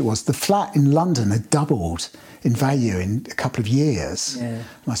stupid it was. The flat in London had doubled in value in a couple of years. Yeah. And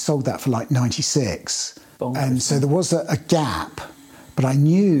I sold that for like 96. Bonkers. And so there was a gap, but I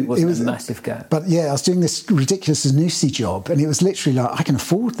knew... It was a massive gap. But yeah, I was doing this ridiculous Zanussi job, and it was literally like, I can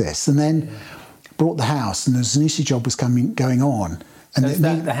afford this. And then bought the house, and the Zanussi job was going on. And so is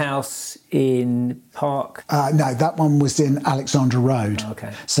that the house in Park? No, that one was in Alexandra Road. Oh,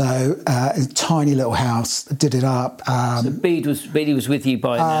 okay. So a tiny little house, did it up. So Beanie was with you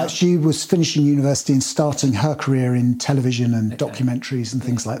by now? She was finishing university and starting her career in television and documentaries and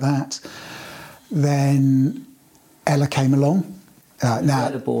things like that. Then Ella came along. Now,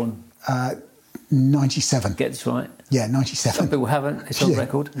 Ella born? 97. Get this right. Yeah, 97. Some people haven't. It's on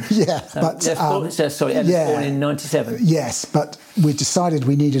record. Yeah, so but... Ella's born in 97. Yes, but we decided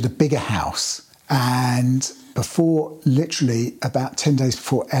we needed a bigger house. And literally about 10 days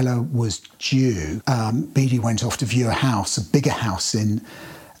before Ella was due, Beanie went off to view a house, a bigger house in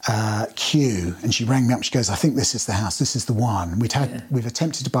Kew. And she rang me up. She goes, I think this is the house. This is the one. We've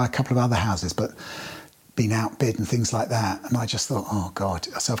attempted to buy a couple of other houses, but been outbid and things like that. And I just thought, oh, God.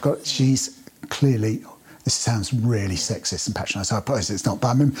 So she's clearly... This sounds really sexist and patronising. I suppose it's not, but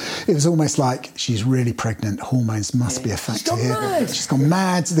I mean, it was almost like she's really pregnant. Hormones must be a factor here. She's gone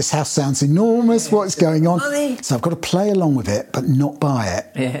mad. This house sounds enormous. Yeah. What is going on? Money. So I've got to play along with it, but not buy it.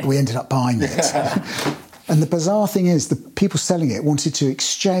 Yeah. We ended up buying it. And the bizarre thing is, the people selling it wanted to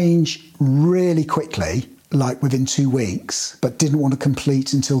exchange really quickly, like within 2 weeks, but didn't want to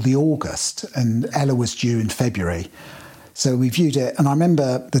complete until the August. And Ella was due in February. So we viewed it, and I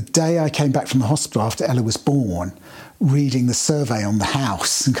remember the day I came back from the hospital after Ella was born, reading the survey on the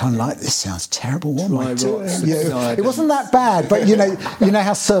house and kind of like, this sounds terrible, what am I doing? Yeah, it wasn't that bad, but you know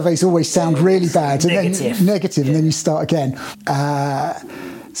how surveys always sound really bad, and then negative, and then you start again.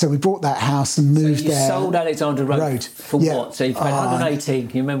 So we bought that house and moved there. So you sold Alexandra Road for what? So you paid 118,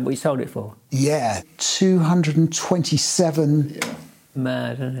 can you remember what you sold it for? Yeah, 227...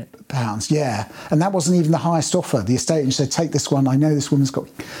 Mad, isn't it? Pounds, yeah. And that wasn't even the highest offer. The estate agent said, take this one. I know this woman's got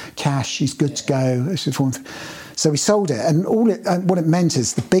cash. She's good to go. So we sold it. And what it meant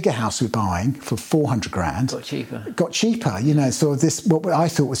is the bigger house we're buying for 400 grand... Got cheaper, you know. So what I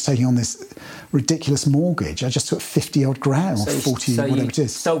thought was taking on this ridiculous mortgage, I just took 50-odd grand or 40, whatever it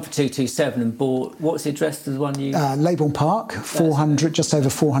is. Sold for 227 and bought... What's the address to the one you... Leybourne Park, 400, just over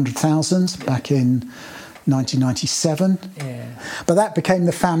 400,000 back in... 1997. Yeah. But that became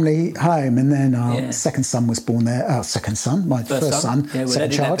the family home, and then our second son was born there. Second son, my first son,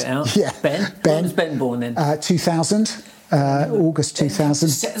 second child. Yeah. Ben? When was Ben born then? 2000. August 2000.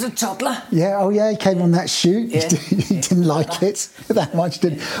 Set as a toddler. Yeah, oh yeah, he came on that shoot. Yeah. He didn't like it that much,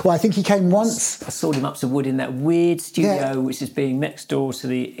 did he? Well, I think he came once. I saw him up to Wood in that weird studio, which is being next door to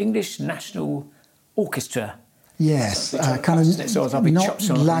the English National Orchestra. Yes, kind of not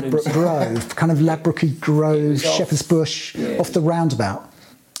Ladbroke Grove, kind of Ladbroke Grove, Shepherd's Bush, off the roundabout.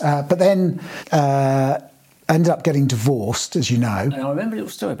 But then ended up getting divorced, as you know. And I remember a little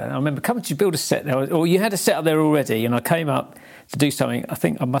story about it. I remember coming to build a set there, or you had a set up there already, and I came up to do something. I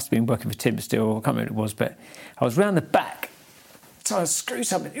think I must have been working for Tim still, or I can't remember what it was, but I was round the back, trying to screw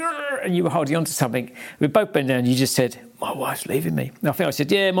something, and you were holding on to something. We both bent down, and you just said, my wife's leaving me. And I think I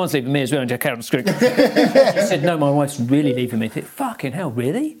said, yeah, mine's leaving me as well, and I carried on screwing. You said, no, my wife's really leaving me. I thought, fucking hell,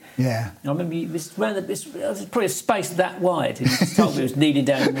 really? Yeah. And I remember this was probably a space that wide, and you just told me it was kneeling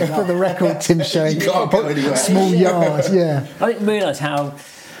down in the For the record, Tim showing small yard, yeah. I didn't realise how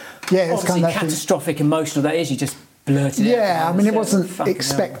it's kind of catastrophic, emotional that is. You just blurted it out. Yeah, I mean, it wasn't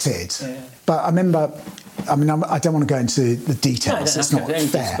expected. Yeah. But I remember I mean, I don't want to go into the details. It's not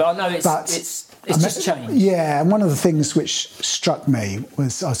fair. But I know it's just changed. Yeah, and one of the things which struck me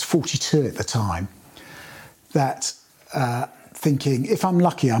was I was 42 at the time, that thinking, if I'm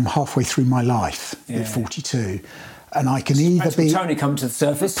lucky, I'm halfway through my life at 42, and I can either be... Tony come to the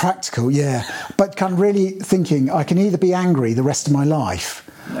surface. Practical, yeah. But kind of really thinking, I can either be angry the rest of my life,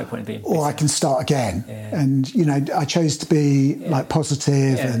 no point in being or I can start again. Yeah. And, you know, I chose to be, like,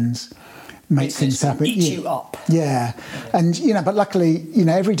 positive and make things happen. Eat you up. Yeah. And, you know, but luckily, you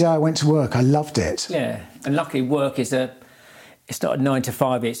know, every day I went to work, I loved it. Yeah. And luckily work is it's not a 9 to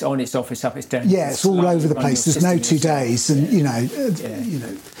 5, it's on, it's off, it's up, it's down. Yeah, it's all over the place. There's no 2 days. And, you know,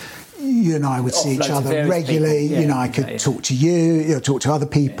 you and I would see each other regularly. Yeah, you know, I could talk to you, talk to other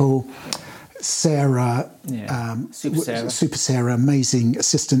people. Yeah. Sarah, Super Sarah, amazing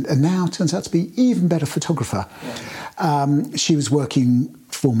assistant, and now turns out to be even better photographer. Yeah. She was working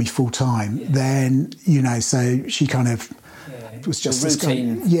for me full time. Yeah. Then, you know, so she kind of was just this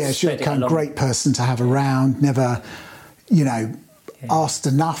routine. She was kind of great person to have around. Never, you know, asked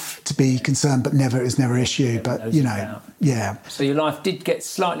enough to be concerned, but it was never an issue. But you know, So your life did get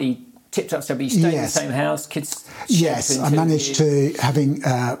slightly tipped up, so you stayed in the same house, kids. Yes, I managed to, having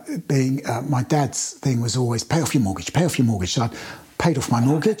being my dad's thing was always pay off your mortgage. So I paid off my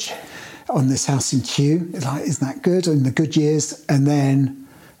mortgage on this house in Kew. Like, isn't that good? In the good years, and then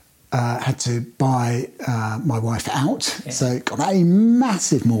had to buy my wife out. Yeah. So got a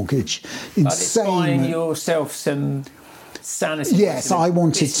massive mortgage. Insane. But it's buying yourself some sanity. Yes, I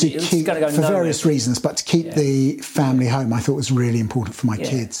wanted to keep, for various reasons, but to keep the family home, I thought was really important for my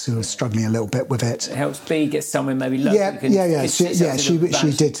kids who were struggling a little bit with it. It helps B get somewhere maybe local.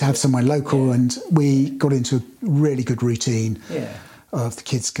 She did have somewhere local, and we got into a really good routine of the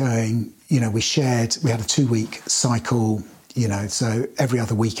kids going, you know, we had a 2-week cycle. You know, so every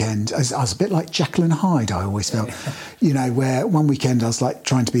other weekend, I was a bit like Jekyll and Hyde, I always felt, you know, where one weekend I was like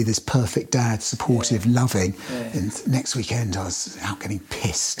trying to be this perfect dad, supportive, loving, and next weekend I was out getting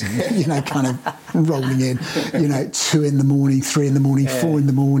pissed and, you know, kind of rolling in, you know, 2 in the morning, 3 in the morning, 4 in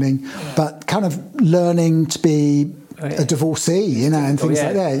the morning, but kind of learning to be a divorcee, you know, and things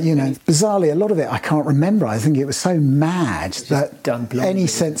like that, you know. Bizarrely, a lot of it I can't remember. I think it was so mad that any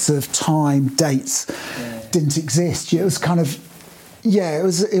sense of time, dates... didn't exist. It was kind of, it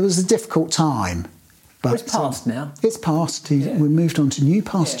was a difficult time. But it's past now. It's past. We moved on to new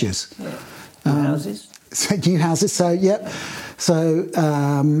pastures. New houses. So new houses. So So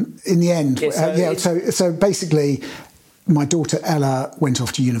in the end, so basically, my daughter Ella went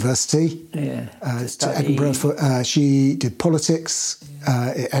off to university to Edinburgh. She did politics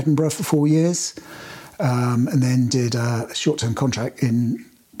at Edinburgh for 4 years, and then did a short-term contract in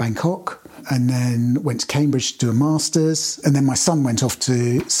Bangkok, and then went to Cambridge to do a master's, and then my son went off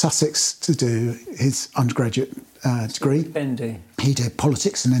to Sussex to do his undergraduate degree. Bendy. He did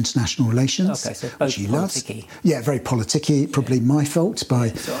politics and international relations, okay, so both which he loves. politicky. Yeah, very politicky. Probably my fault by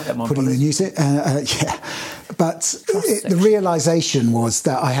putting the news in. But the realisation was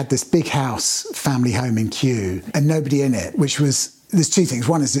that I had this big house, family home in Kew, and nobody in it, which was. There's 2 things.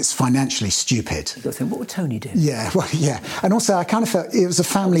 One is it's financially stupid. You've got to think, what would Tony do? Yeah, well, yeah. And also I kind of felt it was a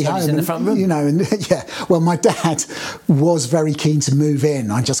family home. In the front room? You know, and well, my dad was very keen to move in.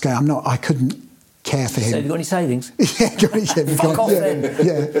 I just go, I couldn't care for him. So have you got any savings? Fuck off then.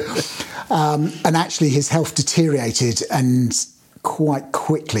 And actually his health deteriorated, and quite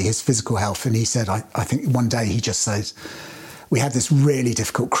quickly, his physical health. And he said, I think one day he just said, we had this really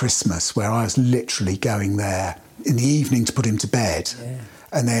difficult Christmas where I was literally going there in the evening to put him to bed,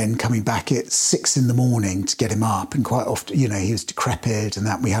 and then coming back at 6 in the morning to get him up. And quite often, you know, he was decrepit, and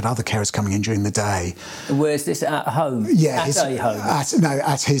that we had other carers coming in during the day. And where's this, at home? Yeah, at home.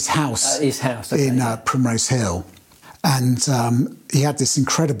 At his house. At his house, okay, in Primrose Hill. And he had this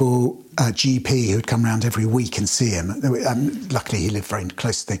incredible GP who'd come round every week and see him. Luckily, he lived very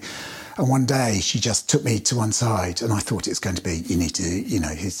close to the. And one day she just took me to one side, and I thought it was going to be, you need to, you know,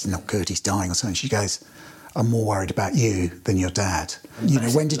 he's not good, he's dying or something. She goes, I'm more worried about you than your dad. You know,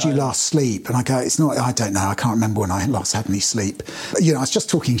 when did you last sleep? And I go, I don't know, I can't remember when I last had any sleep. But, you know, I was just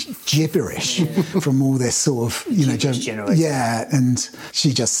talking gibberish from all this sort of, you know, and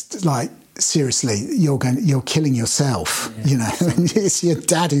she just like, seriously, you're killing yourself, you know. It's your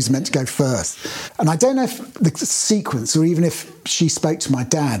dad who's meant to go first. And I don't know if the sequence, or even if she spoke to my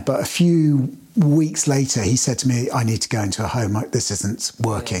dad, but a few weeks later he said to me, I need to go into a home, this isn't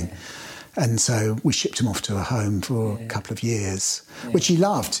working. And so we shipped him off to a home for a couple of years, which he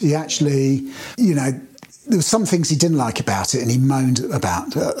loved. He actually, you know, there were some things he didn't like about it, and he moaned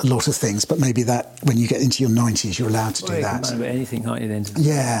about a lot of things. But maybe that when you get into your 90s, you're allowed to do that. You can moan about anything, can't you? Then.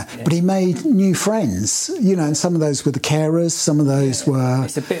 Yeah, but he made new friends, and some of those were the carers, some of those were.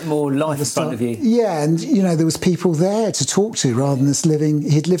 It's a bit more life in front of you. Yeah, and there was people there to talk to rather than just living.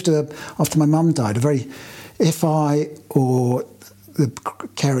 He'd lived after my mum died. If I or the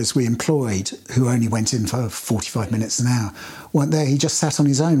carers we employed, who only went in for 45 minutes an hour, weren't there. He just sat on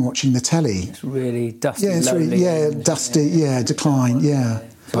his own watching the telly. It's really dusty, dusty, decline, yeah.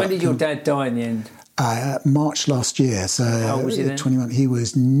 So when did your dad die in the end? March last year. So how old was he then? 21. He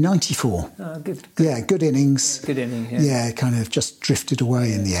was 94. Oh, good. Yeah, good innings. Good innings, yeah. Yeah, kind of just drifted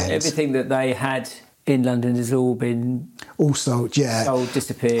away in the end. Everything that they had in London has all been... All sold, yeah. Sold,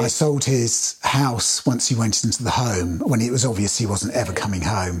 disappeared. I sold his house once he went into the home, when it was obvious he wasn't ever coming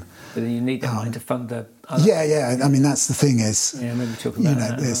home. But then you need that money to fund the... Yeah. I mean, that's the thing is... Yeah, maybe talk about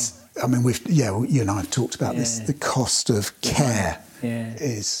that. I mean, you and I have talked about this. The cost of care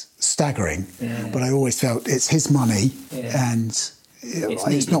is staggering. Yeah. But I always felt it's his money and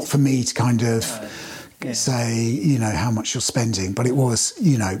it's not for me to kind of say, how much you're spending. But it was,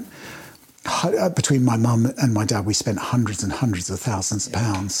 between my mum and my dad, we spent hundreds and hundreds of thousands of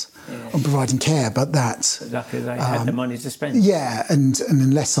pounds on providing care, but that... Luckily they had the money to spend. Yeah, and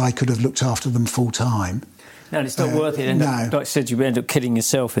unless I could have looked after them full time... No, it's not worth it. Like I said, you end up killing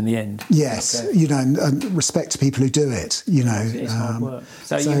yourself in the end. Yes, and respect to people who do it, It's hard work.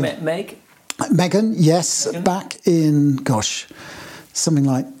 So you met Meg? Megan, yes, back in, something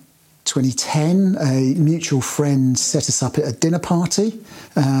like 2010, a mutual friend set us up at a dinner party,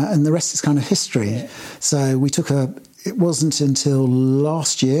 and the rest is kind of history. Yeah. So we took it wasn't until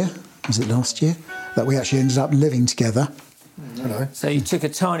last year, that we actually ended up living together. Hello. So you took a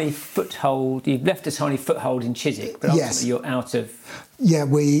tiny foothold, you left a tiny foothold in Chiswick, but ultimately you're out of... Yeah,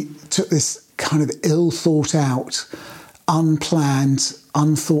 we took this kind of ill-thought-out, unplanned,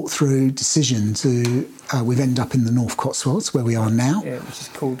 unthought-through decision to... we've ended up in the North Cotswolds, where we are now. Yeah, which is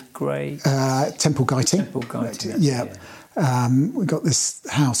called Grey... Temple Guyting. Yeah. We got this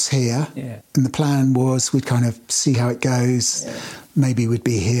house here, and the plan was we'd kind of see how it goes. Yeah. Maybe we'd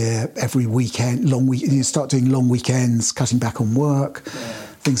be here every weekend, start doing long weekends, cutting back on work,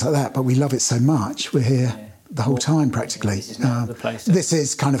 things like that. But we love it so much, we're here the whole time practically. This is now the place. This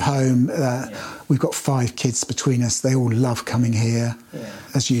is kind of home. We've got 5 kids between us. They all love coming here. Yeah.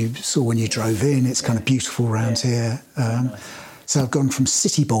 As you saw when you drove in, it's kind of beautiful around here. Nice. So I've gone from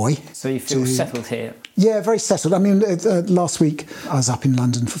city boy. So you feel settled here? Yeah, very settled. I mean, last week I was up in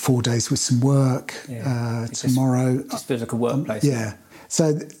London for 4 days with some work. Tomorrow... Just feels like a workplace. Yeah. So,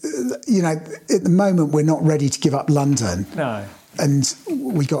 at the moment we're not ready to give up London. No. And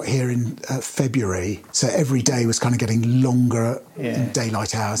we got here in February, so every day was kind of getting longer in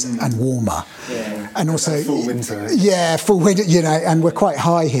daylight hours and warmer. Yeah. And also... full winter. Yeah, full winter, and we're quite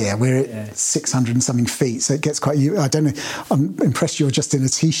high here. We're at 600 and something feet, so it gets quite... I don't know, I'm impressed you're just in a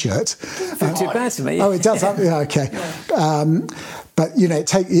T-shirt. It doesn't feel too bad to me. Oh, it does? Yeah, okay. Yeah. But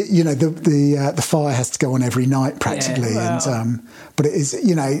the fire has to go on every night practically, and but it is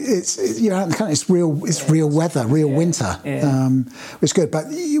it's out in the country. It's real weather, real winter, which is good. But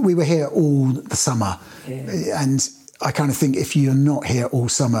we were here all the summer, and I kind of think if you're not here all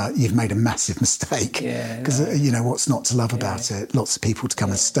summer, you've made a massive mistake. Because what's not to love about it? Lots of people to come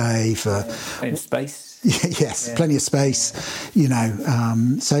and stay for space. Plenty of space,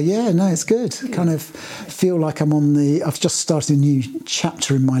 it's good. Kind of feel like I've just started a new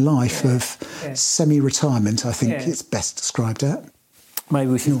chapter in my life of semi-retirement, I think it's best described at. Maybe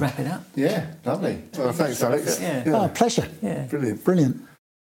we should wrap it up. Yeah, lovely. Well, thanks, Alex. Pleasure. Yeah. Brilliant.